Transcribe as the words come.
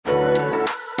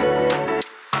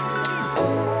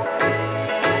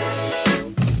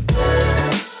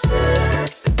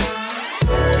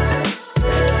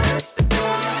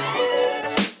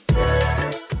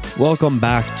Welcome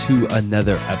back to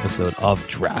another episode of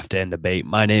Draft and Debate.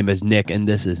 My name is Nick, and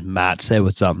this is Matt. Say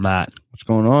what's up, Matt. What's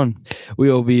going on?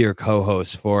 We will be your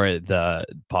co-hosts for the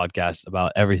podcast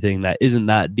about everything that isn't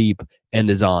that deep and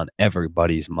is on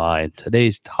everybody's mind.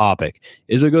 Today's topic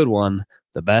is a good one,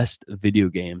 the best video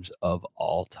games of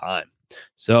all time.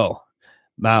 So,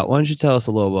 Matt, why don't you tell us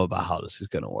a little bit about how this is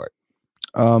going to work?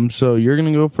 So you're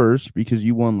going to go first because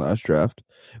you won last draft.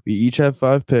 We each have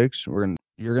 5 picks.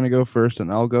 You're going to go first,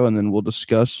 and I'll go, and then we'll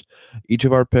discuss each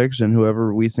of our picks, and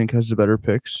whoever we think has the better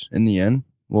picks in the end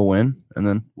will win, and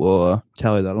then we'll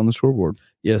tally that on the scoreboard.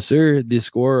 Yes, sir. The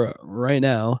score right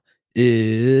now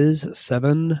is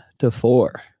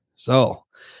 7-4. So,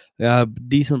 we got a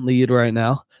decent lead right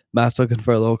now. Matt's looking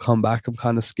for a little comeback. I'm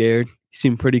kind of scared. He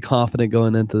seemed pretty confident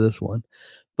going into this one.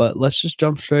 But let's just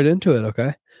jump straight into it,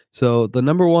 okay? So, the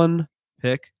number one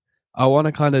pick, I want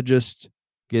to kind of just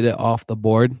get it off the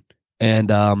board.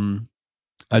 And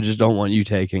I just don't want you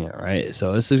taking it, right?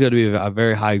 So this is going to be a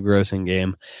very high-grossing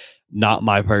game. Not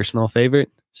my personal favorite.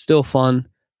 Still fun.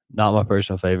 Not my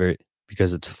personal favorite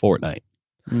because it's Fortnite.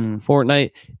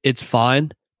 Fortnite, it's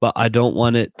fine, but I don't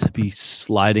want it to be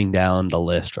sliding down the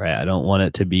list, right? I don't want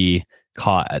it to be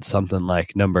caught at something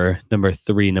like number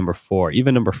 3, number 4,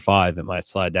 even number 5 it might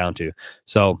slide down to.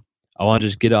 So I want to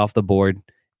just get it off the board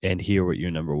and hear what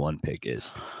your number one pick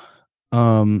is.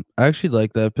 I actually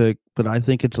like that pick, but I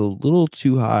think it's a little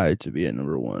too high to be at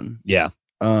number 1. Yeah.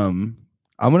 I'm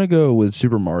gonna go with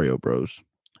Super Mario Bros.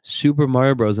 Super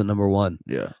Mario Bros. At number 1.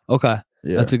 Yeah. Okay.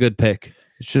 Yeah. That's a good pick.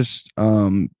 It's just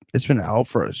it's been out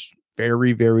for a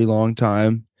very, very long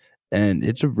time, and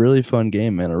it's a really fun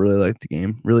game, man. I really like the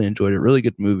game. Really enjoyed it. Really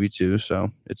good movie too.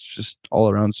 So it's just all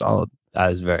around solid.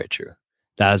 That is very true.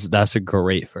 That's a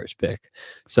great first pick.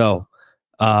 So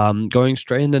going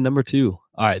straight into number 2.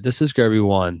 All right, this is going to be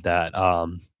one that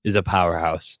is a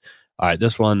powerhouse. All right,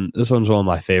 this one's one of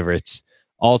my favorites,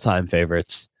 all-time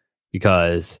favorites,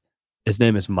 because his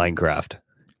name is Minecraft.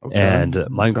 Okay. And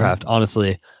Minecraft,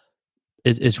 honestly,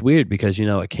 it's weird because,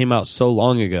 it came out so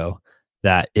long ago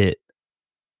that it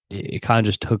kind of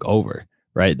just took over,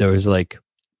 right? There was like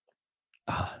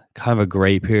kind of a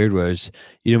gray period where you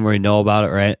didn't really know about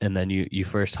it, right? And then you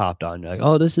first hopped on, you're like,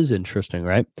 oh, this is interesting,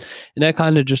 right? And that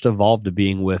kind of just evolved to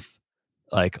being with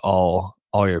like all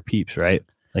your peeps, right?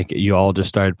 Like you all just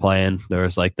started playing. There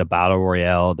was like the battle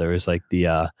royale. There was like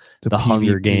the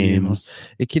Hunger Games.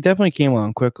 It definitely came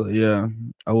on quickly. Yeah,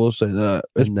 I will say that.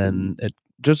 And then it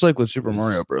just like with Super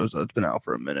Mario Bros. It's been out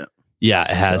for a minute. Yeah,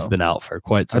 it has been out for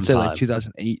quite some time. I'd say like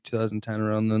 2008, 2010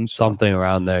 around then. So. Something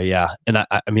around there, yeah. And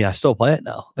I mean, I still play it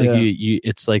now. Like you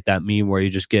it's like that meme where you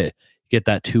just get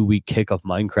that 2-week kick of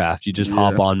Minecraft. You just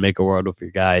hop on, make a world with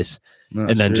your guys,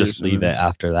 and then just leave it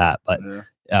after that. But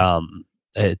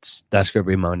that's gonna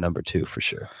be my number 2 for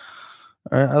sure.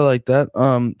 All right, I like that.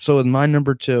 So with my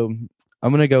number 2,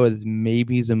 I'm gonna go with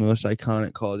maybe the most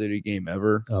iconic Call of Duty game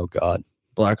ever. Oh God,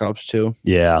 Black Ops 2.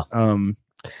 Yeah.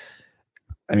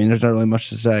 I mean, there's not really much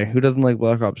to say. Who doesn't like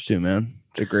Black Ops 2, man?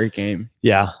 It's a great game.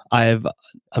 Yeah, I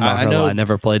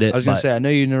never played it. I was gonna say I know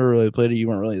you never really played it. You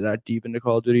weren't really that deep into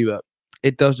Call of Duty, but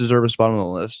it does deserve a spot on the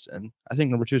list, and I think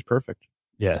number 2 is perfect.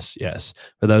 Yes.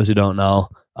 For those who don't know,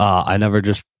 I never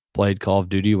just played Call of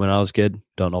Duty when I was a kid.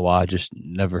 Don't know why. I just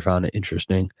never found it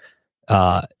interesting.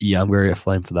 I'm going to get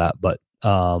flamed for that, but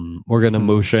we're going to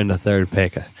move straight into third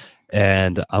pick,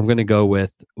 and I'm going to go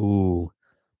with,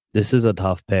 this is a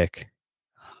tough pick.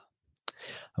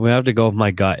 I'm going to have to go with my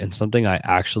gut and something I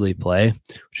actually play,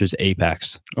 which is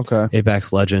Apex. Okay.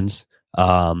 Apex Legends.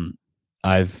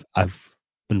 I've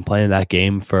been playing that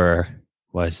game for,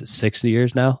 6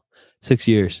 years now? 6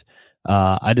 years.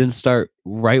 I didn't start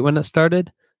right when it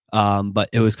started, but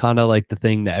it was kind of like the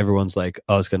thing that everyone's like,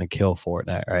 oh, it's going to kill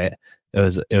Fortnite, right? It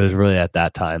was really at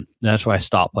that time. And that's why I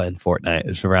stopped playing Fortnite. It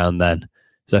was around then.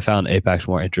 So I found Apex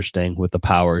more interesting with the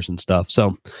powers and stuff.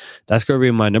 So that's going to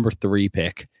be my number 3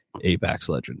 pick, Apex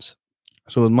Legends.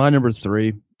 So with my number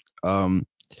 3,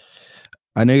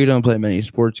 I know you don't play many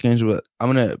sports games, but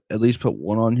I'm going to at least put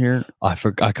one on here. I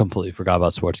completely forgot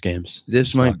about sports games.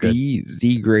 This might be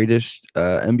the greatest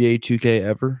NBA 2K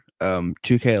ever.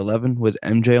 2K11 with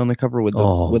MJ on the cover with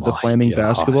the flaming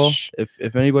basketball.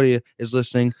 If anybody is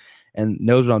listening and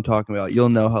knows what I'm talking about, you'll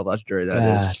know how legendary that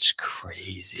is. That's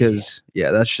crazy. Because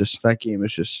that game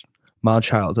is just my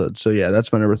childhood. So yeah,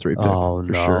 that's my number 3 pick. Oh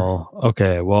no. Sure.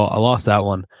 Okay, well I lost that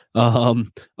one. All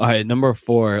right, number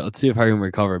 4. Let's see if I can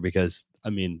recover because I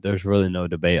mean there's really no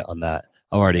debate on that.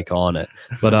 I'm already calling it.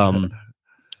 But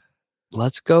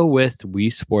let's go with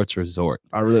Wii Sports Resort.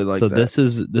 I really like so that.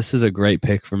 this is a great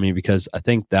pick for me because I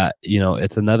think that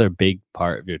it's another big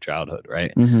part of your childhood,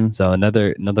 right? Mhm. So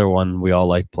another one we all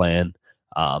like playing.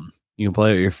 You can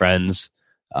play with your friends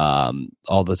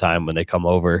all the time when they come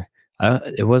over.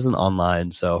 It wasn't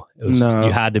online, so it was No.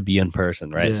 you had to be in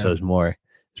person, right? Yeah. So it's more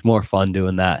fun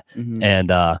doing that. Mhm.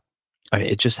 And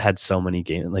it just had so many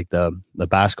games, like the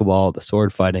basketball, the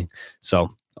sword fighting. So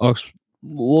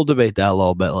we'll debate that a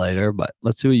little bit later, but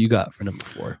let's see what you got for number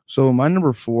 4. So my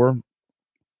number 4,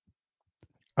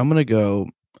 I'm gonna go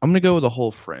with a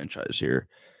whole franchise here.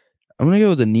 I'm gonna go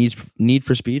with the Need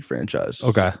for Speed franchise.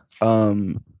 Okay.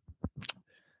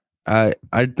 I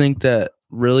think that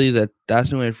really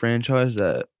that's the only franchise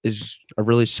that is a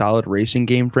really solid racing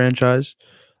game franchise.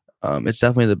 It's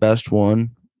definitely the best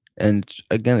one, and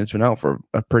it's been out for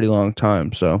a pretty long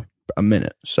time, so a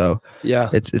minute. So Yeah,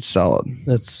 it's solid.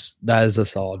 that is a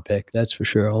solid pick. That's for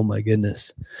sure. Oh my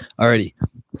goodness. Alrighty.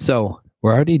 So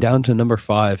we're already down to number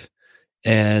 5,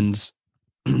 and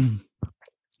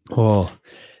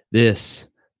this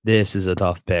is a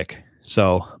tough pick.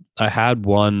 So I had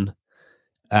one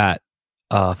at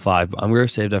 5. I'm gonna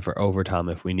save that for overtime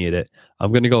if we need it.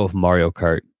 I'm gonna go with Mario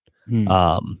Kart.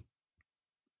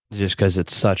 Just because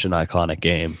it's such an iconic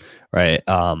game, right?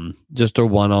 Just a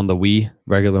one on the Wii,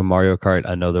 regular Mario Kart.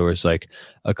 I know there was like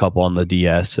a couple on the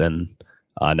DS, and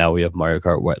now we have Mario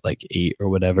Kart, like 8 or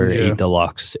whatever, 8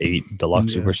 Deluxe, 8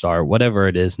 Deluxe Superstar, whatever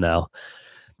it is now.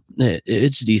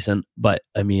 It's decent, but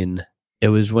I mean, it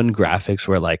was when graphics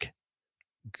were like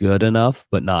good enough,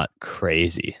 but not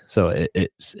crazy. So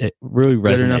it really resonates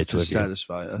good enough to with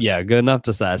satisfy us. Yeah, good enough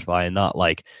to satisfy, and not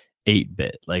like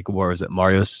 8-bit. Like, what was it,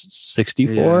 Mario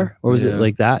 64, or was it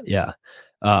like that? Yeah.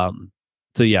 So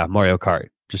yeah, Mario Kart,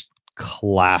 just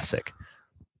classic.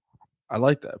 I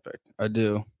like that pick. I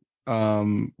do.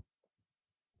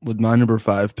 With my number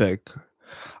 5 pick,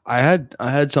 I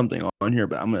had something on here,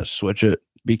 but I'm gonna switch it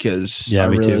because I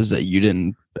realized that you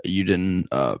didn't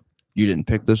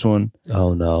pick this one.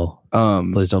 Oh no.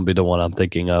 Please don't be the one I'm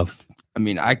thinking of. I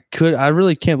mean, I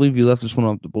really can't believe you left this one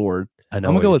off the board. I know.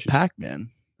 I'm gonna go with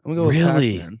Pac-Man. I'm gonna go with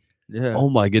Pac-Man. Yeah. Oh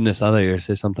my goodness, I thought you were gonna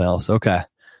say something else. Okay.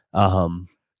 Did I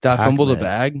fumble the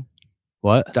bag?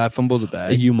 What? Did I fumble the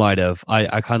bag? You might have.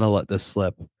 I kind of let this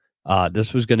slip.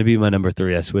 This was gonna be my number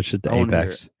 3. I switched it to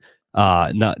Apex.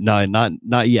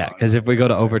 Not yet, because if we go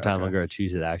to overtime, I'm gonna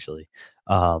choose it actually.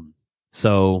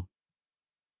 So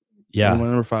yeah, my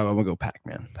number 5, I'm gonna go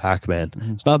Pac-Man.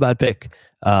 Mm-hmm. It's not a bad pick.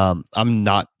 I'm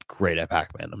not great at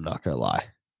Pac-Man. I'm not gonna lie.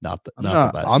 Not the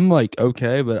best. I'm like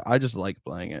okay, but I just like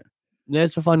playing it. Yeah,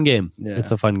 it's a fun game. Yeah.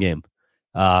 It's a fun game.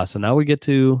 So now we get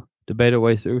to debate our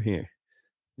way through here.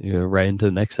 You're right into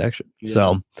the next section. Yeah.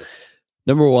 So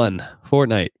number 1,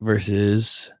 Fortnite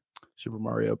versus Super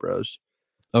Mario Bros.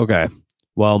 Okay.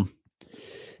 Well,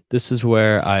 this is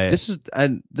where I wish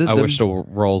the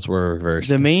roles were reversed.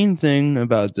 The main thing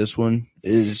about this one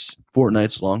is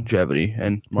Fortnite's longevity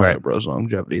and Mario Bros.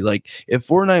 Longevity. Like, if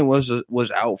Fortnite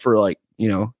was out for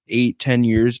 8-10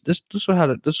 years, this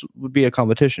would be a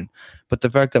competition. But the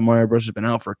fact that Mario Bros. Has been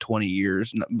out for 20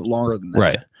 years, longer than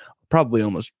that, probably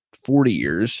almost 40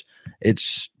 years, I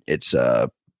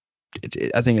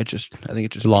think it just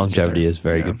longevity is a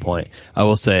very good point. I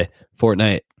will say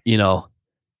Fortnite,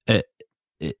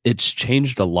 it's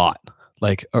changed a lot.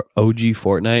 Like, OG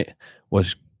Fortnite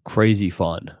was crazy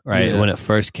fun, right? When it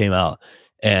first came out.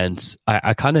 And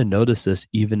I kind of noticed this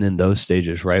even in those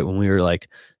stages, right? When we were like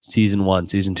season 1,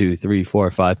 season 2, 3,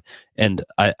 4, 5. And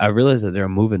I realized that they were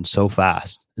moving so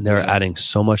fast and they were adding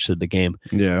so much to the game.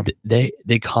 Yeah.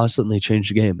 They constantly changed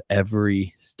the game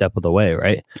every step of the way,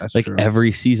 right? That's like true.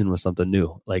 Every season was something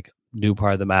new, like new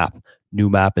part of the map, new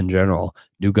map in general,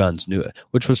 new guns,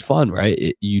 which was fun,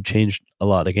 right? You changed a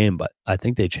lot of the game, but I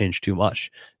think they changed too much.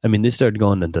 I mean, they started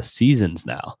going into seasons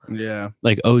now. Yeah.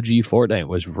 Like OG Fortnite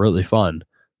was really fun,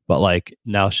 but like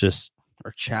now it's just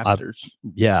or chapters.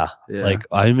 Like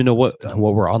I don't even know what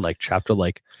we're on, like chapter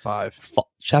 5.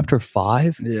 Chapter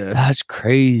 5? Yeah. That's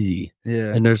crazy.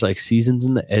 Yeah. And there's like seasons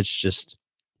in it's just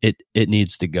it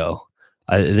needs to go.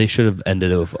 They should have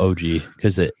ended it with OG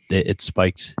because it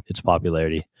spiked its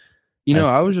popularity.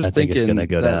 I was just thinking it's gonna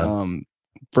go that down.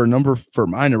 for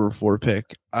my number 4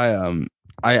 pick,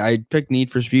 I picked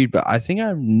Need for Speed, but I think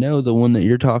I know the one that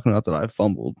you're talking about that I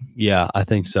fumbled. Yeah, I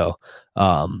think so.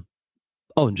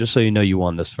 And just so you know, you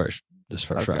won this first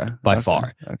round by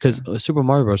far, because Super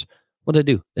Mario Bros. What did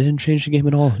they do? They didn't change the game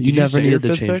at all. You never needed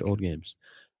to change old games.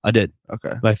 I did.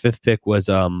 Okay. My 5th pick was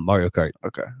Mario Kart.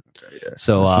 Okay. Yeah.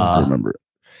 So I remember it.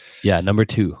 Yeah, number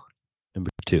two.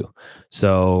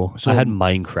 So I had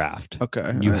Minecraft.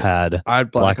 Okay. You had I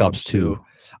had Black Ops 2.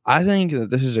 I think that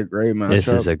this is a great matchup. This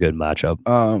is a good matchup.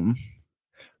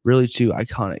 Really two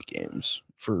iconic games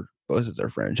for both of their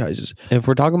franchises. If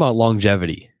we're talking about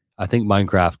longevity, I think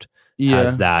Minecraft Yeah,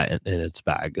 has that in its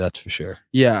bag. That's for sure.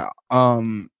 yeah,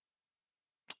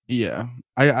 yeah.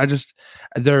 I just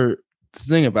the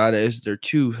thing about it is they're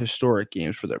two historic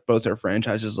games for both their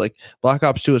franchises. Like Black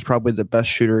Ops 2 is probably the best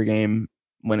shooter game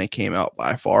when it came out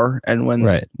by far, and when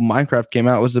Minecraft came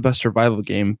out, it was the best survival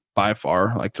game by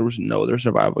far. Like there was no other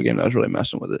survival game that was really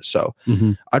messing with it. So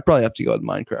I'd probably have to go with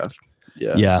Minecraft.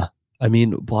 Yeah. I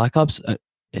mean, Black Ops.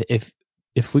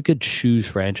 If we could choose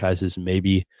franchises,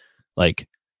 maybe like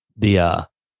the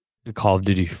Call of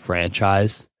Duty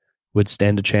franchise would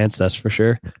stand a chance. That's for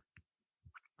sure.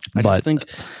 I just think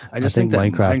that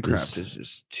Minecraft is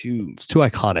just too. It's too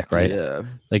iconic, right? Yeah.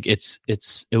 Like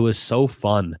it was so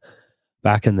fun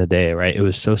back in the day, right? It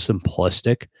was so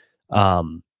simplistic,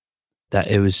 that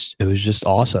it was just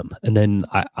awesome. And then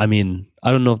I mean,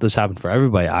 I don't know if this happened for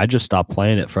everybody. I just stopped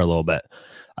playing it for a little bit.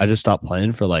 I just stopped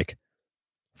playing for like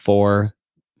 4,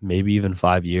 maybe even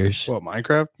 5 years. What,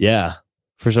 Minecraft? Yeah.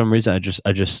 For some reason, I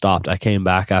just stopped. I came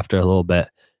back after a little bit,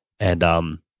 and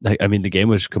I mean, the game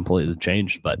was completely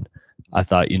changed, but I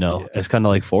thought, it's kind of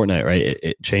like Fortnite, right?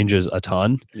 It changes a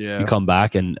ton. Yeah. You come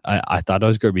back, and I thought I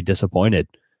was going to be disappointed.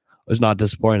 I was not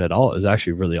disappointed at all. It was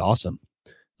actually really awesome.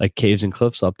 Like Caves and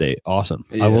Cliffs update, awesome.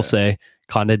 Yeah. I will say,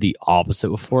 kind of the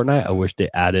opposite with Fortnite. I wish they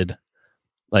added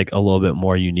like a little bit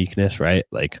more uniqueness, right?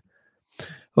 Like,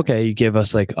 okay, you give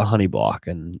us like a honey block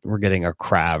and we're getting a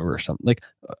crab or something. Like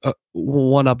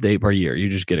one update per year, you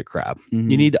just get a crab.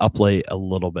 You need to update a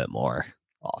little bit more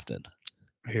often.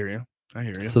 I hear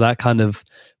you. So that kind of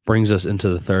brings us into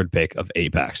the third pick of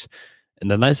Apex. And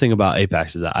the nice thing about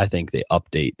Apex is that I think they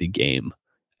update the game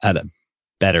at a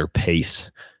better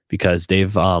pace because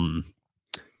they've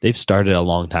started a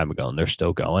long time ago and they're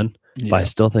still going. Yeah. But I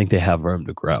still think they have room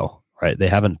to grow, right? They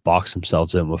haven't boxed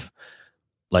themselves in with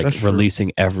like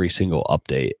releasing every single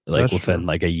update like within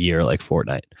like a year, like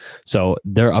Fortnite. So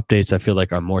their updates I feel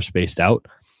like are more spaced out.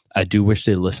 I do wish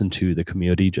they listened to the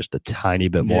community just a tiny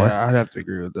bit more. Yeah, I'd have to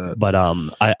agree with that. But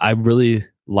I really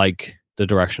like the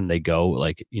direction they go.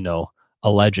 Like, a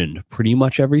legend pretty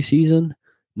much every season.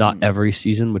 Not every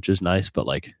season, which is nice, but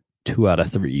like 2 out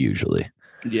of 3 usually.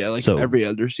 Yeah, like so every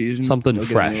other season. Something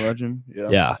fresh. Legend.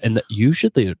 Yeah. And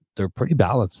usually they're pretty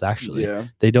balanced actually. Yeah.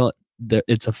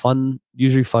 It's a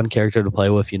usually fun character to play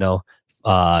with, to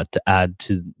add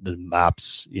to the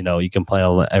maps. You can play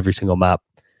on every single map.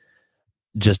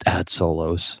 Just add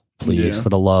solos, please, for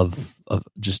the love of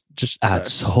just add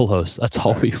solos. That's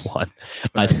all we want.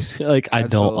 I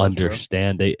don't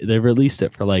understand. Bro. They released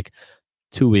it for like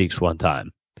 2 weeks one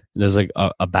time. And there's like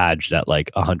a badge that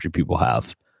like 100 people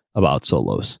have about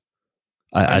solos.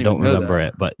 I don't remember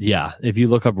it, but yeah, if you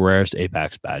look up rarest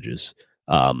Apex badges,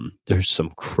 there's some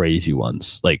crazy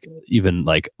ones, like even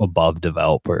like above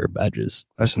developer badges.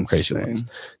 That's some insane. Crazy ones.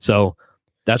 So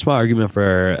that's my argument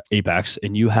for Apex.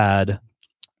 And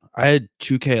I had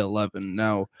 2K11.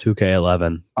 Now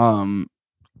 2K11.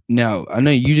 Now I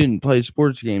know you didn't play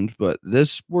sports games, but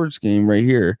this sports game right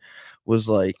here was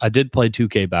like I did play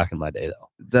 2K back in my day though.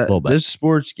 This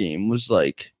sports game was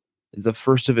like the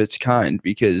first of its kind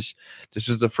because this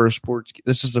is the first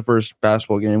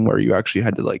basketball game where you actually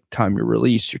had to like time your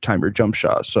release, time your jump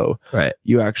shot. So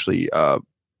you actually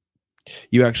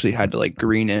had to like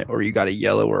green it, or you got a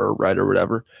yellow or a red or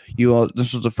whatever.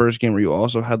 This was the first game where you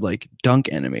also had like dunk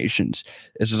animations.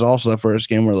 This is also the first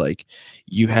game where like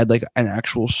you had like an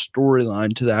actual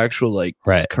storyline to the actual like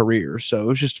career. So it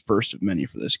was just first of many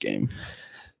for this game.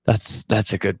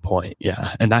 That's a good point.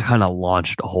 Yeah, and that kind of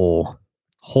launched a whole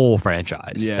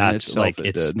franchise. Yeah, that's like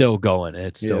it's still going.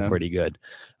 It's still pretty good.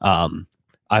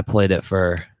 I played it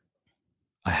for.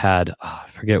 I had I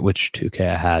forget which 2K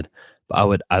I had.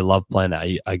 I love playing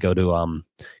it. I go to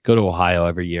Ohio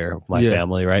every year with my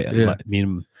family, right? And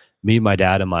me and my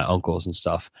dad and my uncles and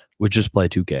stuff would just play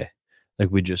 2K.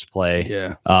 Like we just play.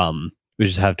 Yeah. We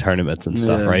just have tournaments and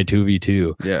stuff, right?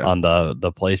 2v2 on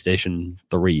the PlayStation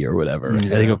 3 or whatever. I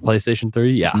think of PlayStation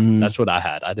 3. Yeah, that's what I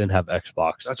had. I didn't have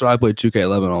Xbox. That's what I played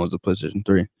 2K11 on was the PlayStation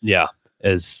 3. Yeah,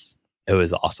 it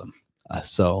was awesome.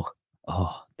 That's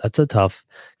a tough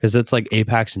because it's like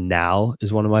Apex now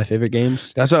is one of my favorite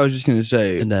games. That's what I was just gonna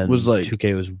say. And then was like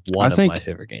 2K was one of my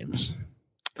favorite games.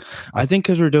 I think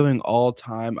because we're doing all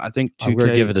time, I think 2K. I'm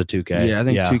gonna give it a 2K. Yeah, I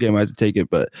think 2K might take it,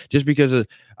 but just because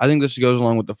I think this goes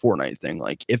along with the Fortnite thing.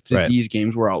 Like if these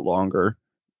games were out longer,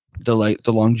 the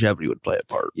longevity would play a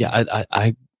part. Yeah,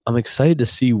 I'm excited to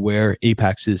see where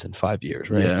Apex is in 5 years.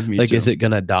 Right? Yeah, me like too. Is it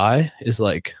gonna die? Is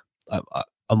like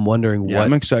I'm wondering what.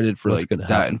 I'm excited for like gonna that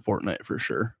happen. in Fortnite for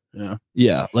sure.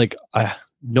 Yeah, like I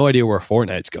no idea where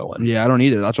Fortnite's going. Yeah, I don't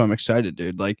either. That's why I'm excited,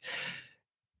 dude. Like,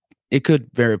 it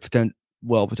could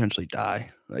potentially die.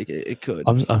 Like, it could.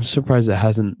 I'm surprised it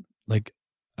hasn't. Like,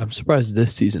 I'm surprised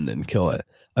this season didn't kill it.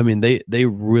 I mean, they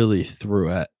really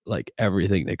threw at like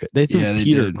everything they could. They threw Yeah, they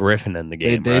Peter did. Griffin in the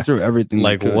game. They threw everything.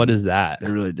 Like, they could. what is that?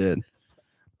 They really did.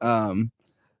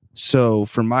 So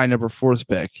for my number 4th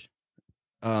pick,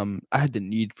 I had the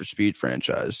Need for Speed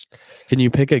franchise. Can you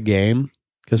pick a game?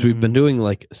 Because we've been doing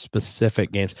like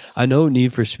specific games. I know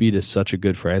Need for Speed is such a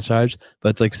good franchise, but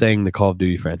it's like saying the Call of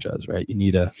Duty franchise, right? You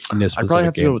need a specific I probably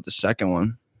have game. to go with the second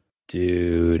one.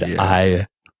 Dude, Yeah. I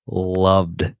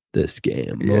loved this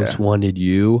game. Yeah. Most Wanted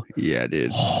You. Yeah,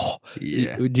 dude. Oh,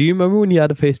 Yeah, do you remember when you had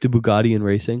to face the Bugatti in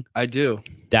racing? I do.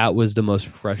 That was the most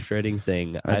frustrating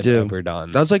thing I've do. ever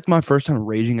done. That was like my first time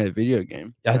raging at a video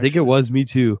game. I think it was me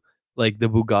too. Like the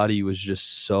Bugatti was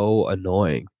just so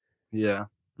annoying. Yeah.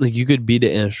 Like you could beat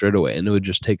it in a straightaway and it would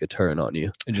just take a turn on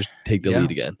you and just take the lead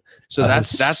again. So that's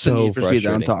so the Need for Speed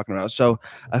that I'm frustrating. talking about. So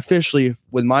officially,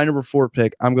 with my number 4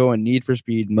 pick, I'm going Need for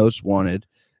Speed Most Wanted.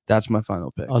 That's my final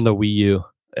pick. On the Wii U.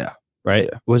 Yeah. Right?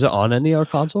 Yeah. Was it on any other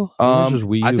console? I think it was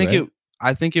Wii U,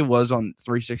 I think it was on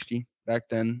 360 back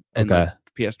then and Okay. like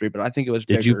PS3, but I think it was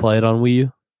Did you play it on Wii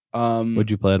U?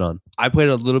 What'd you play it on? I played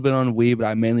a little bit on Wii, but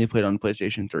I mainly played on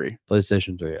PlayStation 3.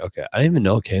 PlayStation 3. Okay. I didn't even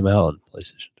know it came out on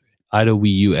PlayStation 3. I had a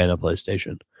Wii U and a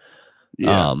PlayStation.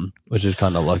 Yeah. Which is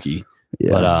kind of lucky.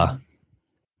 Yeah. But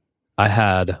I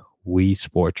had Wii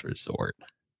Sports Resort.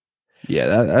 Yeah,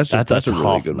 that's a really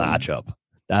tough good matchup.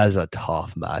 That is a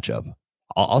tough matchup.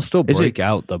 I'll still break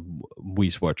out the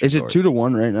Wii Sports Is Resort. it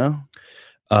 2-1 right now?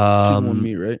 2-1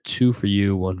 me, right? 2 for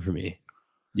you, 1 for me.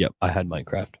 Yep, I had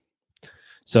Minecraft.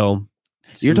 So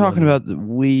You're talking about the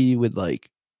Wii with like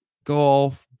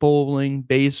golf, bowling,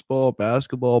 baseball,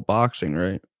 basketball, boxing,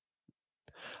 right?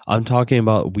 I'm talking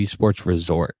about Wii Sports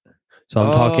Resort. So I'm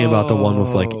talking about the one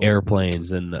with like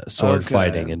airplanes and sword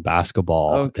fighting and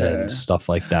basketball and stuff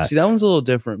like that. See, that one's a little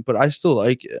different, but I still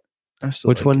like it.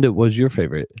 Which one was your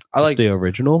favorite? I like the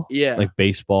original. Yeah, like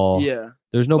baseball. Yeah,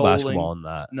 there's no bowling. basketball in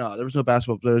that. No, there was no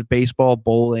basketball. There was baseball,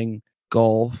 bowling,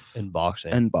 golf, and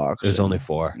boxing. There's only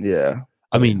 4. Yeah.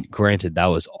 I mean, granted, that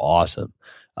was awesome.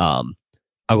 I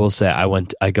will say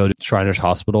I go to Shriners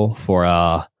Hospital for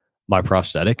my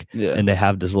prosthetic, and they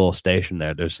have this little station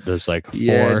there. There's like 4.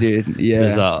 Yeah, dude. Yeah.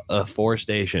 There's a 4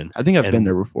 station. I think I've been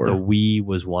there before. The Wii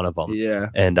was one of them. Yeah.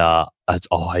 And that's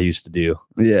all I used to do.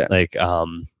 Yeah. Like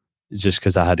just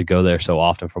because I had to go there so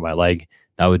often for my leg,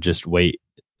 I would just wait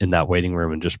in that waiting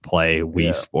room and just play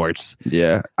Wii Sports.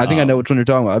 Yeah. I think I know which one you're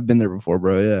talking about. I've been there before,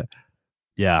 bro. Yeah.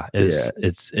 Yeah.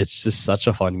 It's just such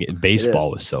a fun game.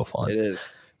 Baseball was so fun. It is.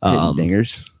 Hitting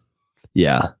dingers.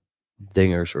 Yeah.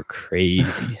 Dingers were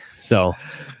crazy. so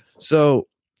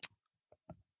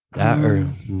that or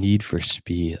Need for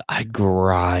Speed. I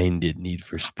grinded Need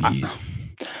for Speed.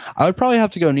 I would probably have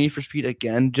to go Need for Speed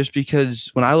again, just because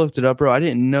when I looked it up, bro, I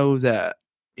didn't know that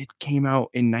it came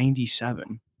out in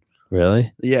 97.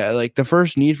 Really? Yeah, like the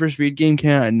first Need for Speed game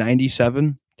came out in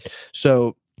 97.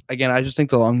 So again, I just think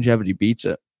the longevity beats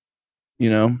it. You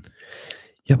know?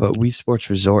 Yeah, but Wii Sports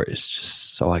Resort is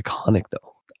just so iconic,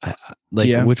 though.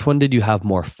 Which one did you have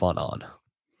more fun on?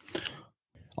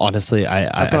 Honestly,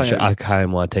 I kind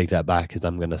of want to take that back because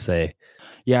I'm gonna say,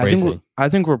 I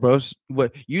think we're both.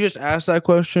 What you just asked that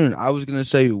question, and I was gonna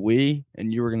say Wii,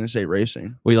 and you were gonna say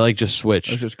racing. We like just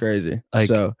switched. It's just crazy. Like,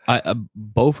 so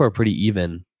both are pretty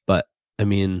even, but I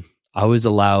mean, I was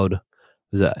allowed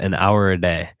an hour a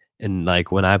day, and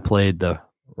like when I played the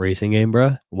racing game,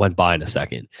 bro, went by in a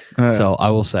second. So I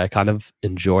will say I kind of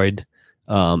enjoyed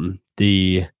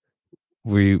the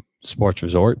Wii Sports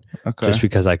Resort just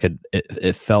because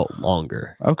it felt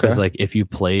longer. Because like if you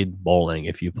played bowling,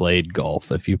 if you played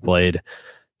golf, if you played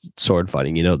sword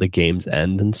fighting, the games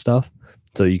end and stuff,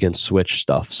 so you can switch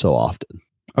stuff so often.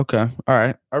 Okay, all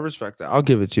right, I respect that. I'll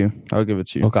give it to you. Okay,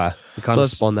 we kind of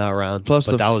spun that around. But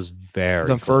that was very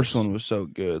the close. first one was so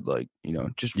good. Like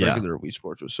just regular Wii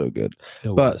Sports was so good. It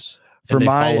was. For they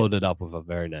my followed it up with a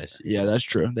very nice sequel. Yeah, that's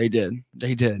true. They did.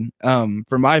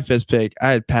 For my 5th pick, I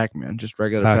had Pac-Man, just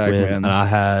regular Pac-Man. And I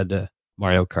had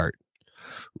Mario Kart.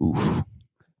 Oof.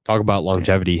 Talk about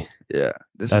longevity. Yeah.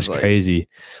 That's crazy.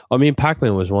 I mean,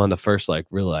 Pac-Man was one of the first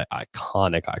really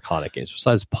iconic games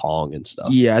besides Pong and stuff.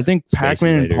 Yeah, I think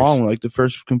Pac-Man and Pong were like the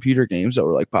first computer games that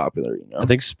were like popular, I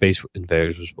think Space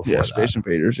Invaders was before that. Yeah, Space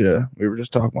Invaders, yeah. We were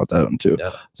just talking about that one too.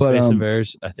 Yeah. Space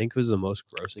Invaders, I think, was the most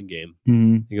grossing game.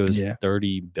 Mm-hmm. I think it was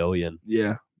 30 billion.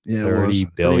 Yeah. Yeah, 30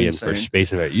 billion for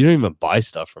Space Invaders. You don't even buy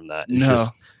stuff from that.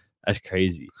 That's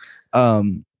crazy.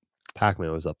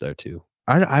 Pac-Man was up there too.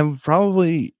 I would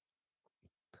probably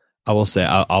I will say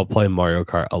I'll play Mario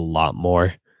Kart a lot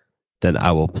more than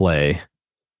I will play.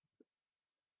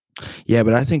 Yeah,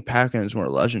 but I think Pac-Man is more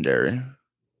legendary.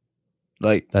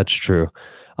 Like, That's true.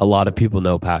 A lot of people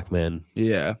know Pac-Man.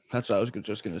 yeah, that's what I was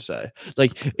just gonna say.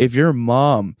 Like, if your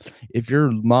mom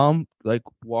like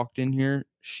walked in here,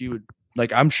 she would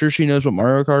like. I'm sure she knows what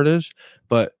Mario Kart is,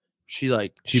 but she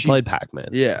played Pac-Man.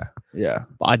 Yeah, yeah.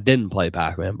 But I didn't play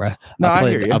Pac-Man, bro. No, I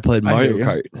played, hear you. I played I hear Mario you.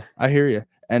 Kart. I hear you.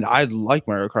 And I like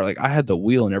Mario Kart. Like, I had the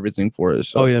wheel and everything for it.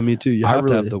 So Oh yeah, me too. You I have to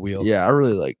really- have the wheel. yeah, I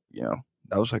really like.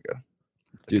 That was like a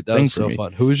Dude, thing that was for so me.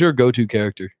 fun. Who was your go-to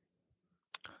character?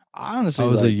 I honestly I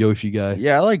was like, a Yoshi guy.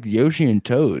 yeah, I like Yoshi and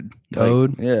Toad. Like,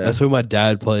 Toad? yeah, That's who my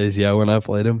dad plays. Yeah, when I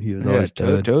played him, he was yeah, always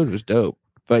Toad. Toad was dope.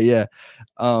 But yeah,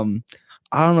 I don't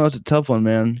know. It's a tough one,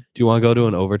 man. Do you want to go to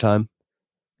an overtime?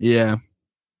 Yeah.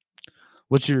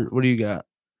 What do you got?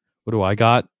 What do I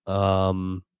got?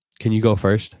 Can you go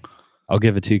first? I'll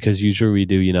give it to you because usually we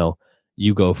do.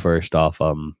 You go first off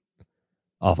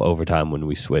overtime when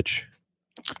we switch.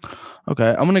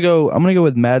 Okay, I'm gonna go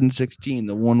with Madden 16,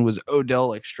 the one with Odell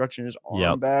like stretching his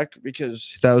arm back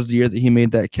because that was the year that he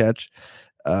made that catch.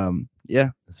 Yeah,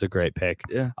 It's a great pick.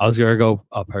 yeah. I was gonna go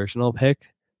a personal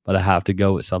pick, but I have to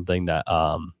go with something that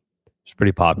is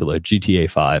pretty popular. GTA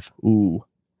 5. Ooh.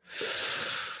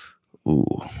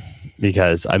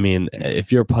 Because I mean,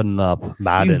 if you're putting up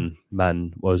Madden,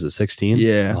 what was it, 16?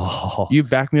 Yeah. Oh, You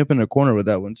backed me up in the corner with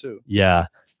that one too. yeah.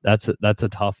 That's a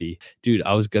toughie, dude.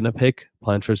 I was gonna pick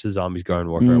Plants vs Zombies: Garden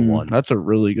Warfare 1. That's a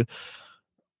really good.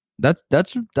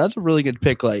 That's a really good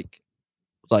pick. Like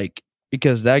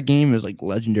because that game is like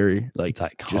legendary. Like It's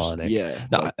iconic. yeah.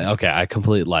 No, okay, I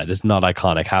completely lied. It's not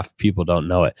iconic. Half people don't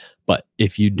know it, but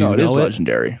if you do No, it is know it,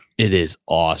 legendary. it is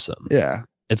awesome. Yeah.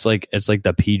 It's like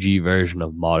the PG version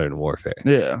of Modern Warfare.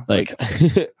 Yeah. Like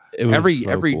it was every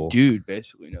so cool. dude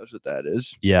basically knows what that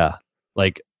is. Yeah,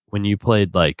 like when you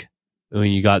played when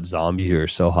you got zombies, you were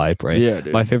so hype, right? Yeah,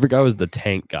 dude. My favorite guy was the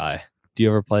tank guy. Do you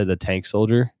ever play the tank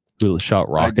soldier who shot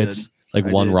rockets? Like I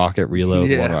one did. rocket reload,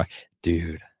 Yeah. one rocket.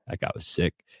 Dude, that guy was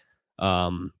sick.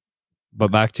 But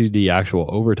back to the actual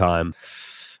overtime.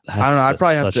 I don't know. I'd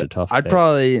probably have such to. a tough I'd pick.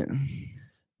 probably.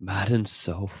 Madden's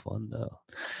so fun though.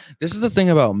 This is the thing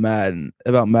about Madden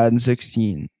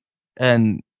 16,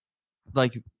 and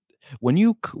like when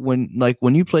you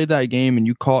played that game and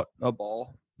you caught a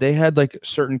ball, they had like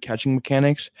certain catching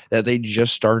mechanics that they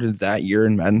just started that year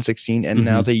in Madden 16, and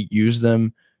now they use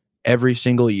them every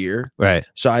single year. Right.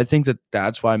 So I think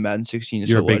that's why Madden 16 is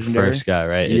You're so a big legendary. first guy,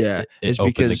 right? Yeah, It it's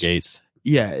opened the because- gates.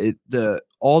 Yeah,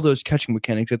 all those catching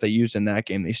mechanics that they used in that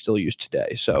game, they still use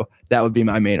today. So that would be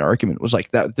my main argument. Was like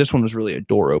that. This one was really a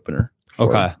door opener.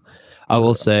 Okay. I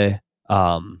will say,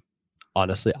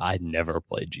 honestly, I never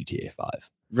played GTA 5.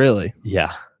 Really?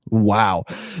 Yeah, Wow.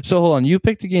 So hold on. You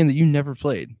picked a game that you never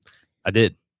played. I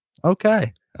did.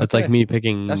 Okay. It's like me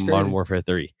picking That's Modern crazy. Warfare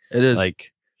 3. It is.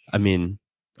 Like, I mean,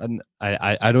 And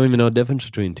I don't even know the difference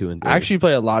between 2 and 3. I actually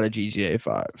play a lot of GTA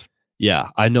 5. Yeah,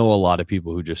 I know a lot of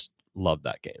people who just love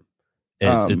that game.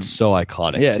 It's so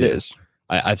iconic. Yeah, too. it is.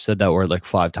 I've said that word like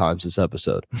 5 times this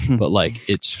episode, but like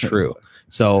it's true.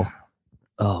 So,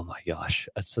 oh my gosh,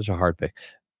 that's such a hard pick.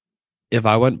 If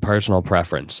I went personal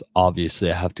preference, obviously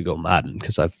I have to go Madden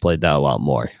because I've played that a lot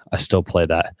more. I still play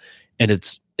that, and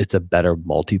it's a better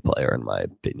multiplayer in my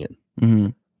opinion.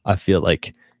 Mhm. I feel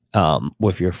like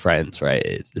with your friends, right?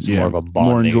 It's Yeah, more of a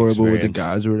bonding more enjoyable with the experience.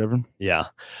 guys or whatever. Yeah,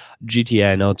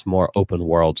 GTA. I know it's more open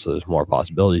world, so there's more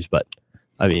possibilities. But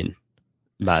I mean,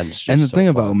 Madden's just And the so thing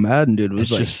fun. about Madden, dude, was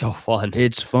it's like just so fun.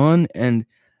 it's fun, and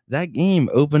that game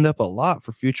opened up a lot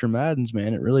for future Maddens.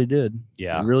 Man, it really did.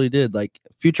 Yeah, It really did. Like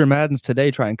future Maddens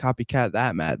today try and copycat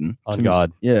that Madden. on To me-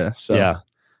 God. Yeah. So Yeah.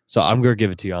 So I'm gonna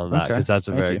give it to you on that Okay, because that's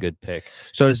a thank very you. good pick.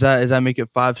 So does that make it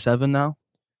 5-7 now?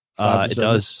 5 to It 7?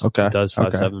 does. Okay, It does. okay.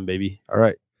 5-7, baby. All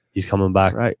right. He's coming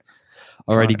back. Right.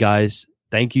 Alrighty, Trying. guys.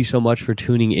 Thank you so much for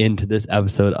tuning in to this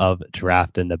episode of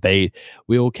Draft and Debate.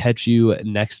 We will catch you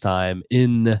next time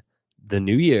in the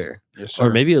new year, Yes, or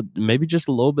maybe just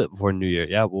a little bit before New Year.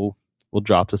 Yeah, we'll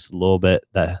drop this a little bit.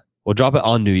 We'll drop it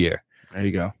on New Year, There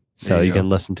you go. so There you you go. can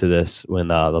listen to this when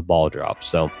the ball drops.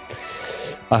 So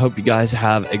I hope you guys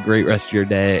have a great rest of your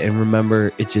day, and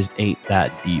remember, it just ain't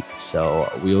that deep. So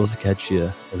we will catch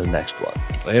you in the next one.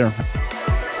 Later.